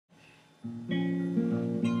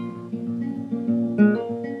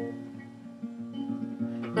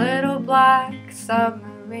Little black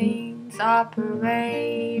submarines,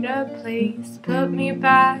 operator, please put me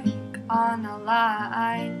back on the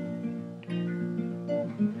line.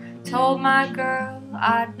 Told my girl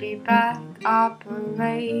I'd be back,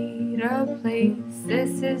 operator, please,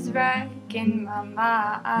 this is wrecking my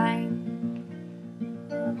mind.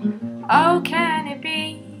 Oh, can it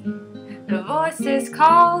be the voices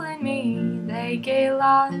calling me? They get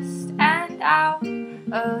lost and out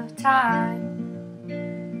of time.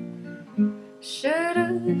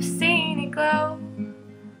 Should've seen it glow.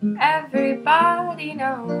 Everybody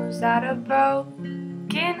knows that a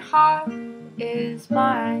broken heart is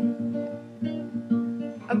mine.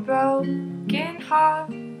 A broken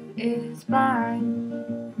heart is mine.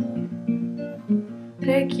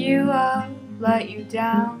 Pick you up, let you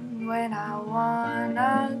down when I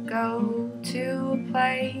wanna go to a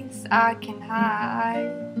place I can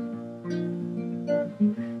hide.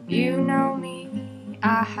 You know me,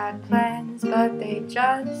 I had plans, but they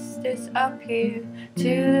just disappeared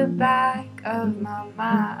to the back of my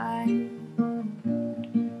mind.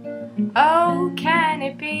 Oh, can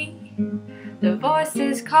it be the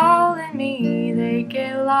voices calling me? They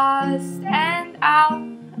get lost and out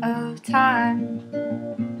of time.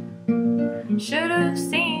 Should've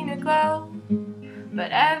seen it glow,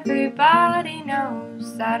 but everybody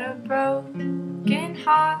knows that a broken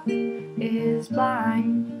heart is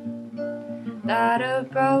blind. That a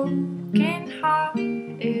broken heart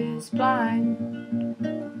is blind.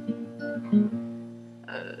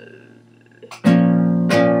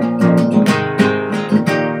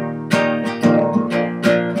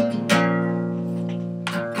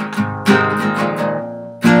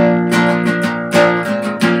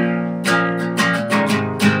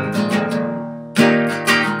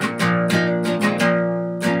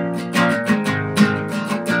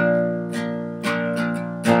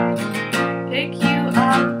 Pick you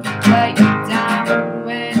up, let you down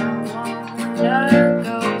when I wanna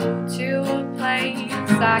go to a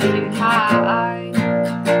place I can hide.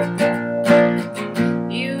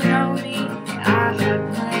 You know me, I had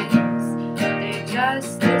plans, they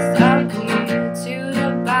just disappeared to the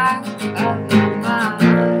back of my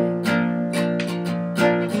mind.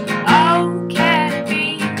 Oh, can it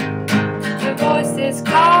be the voices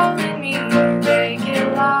calling me? They get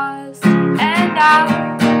lost and out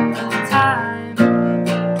of time.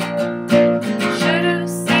 Should've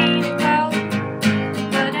seen it go,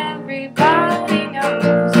 but everybody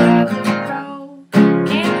knows that the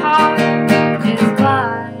broken heart is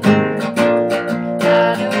blind.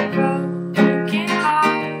 That a broken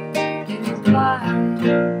heart is blind.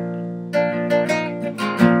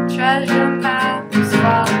 Treasure maps,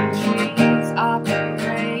 fallen trees,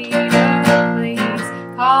 operator, please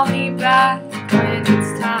call me back when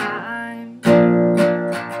it's time.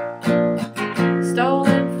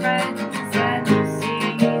 Stolen friends and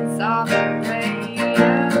disease,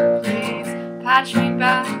 operator, please patch me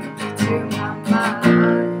back to my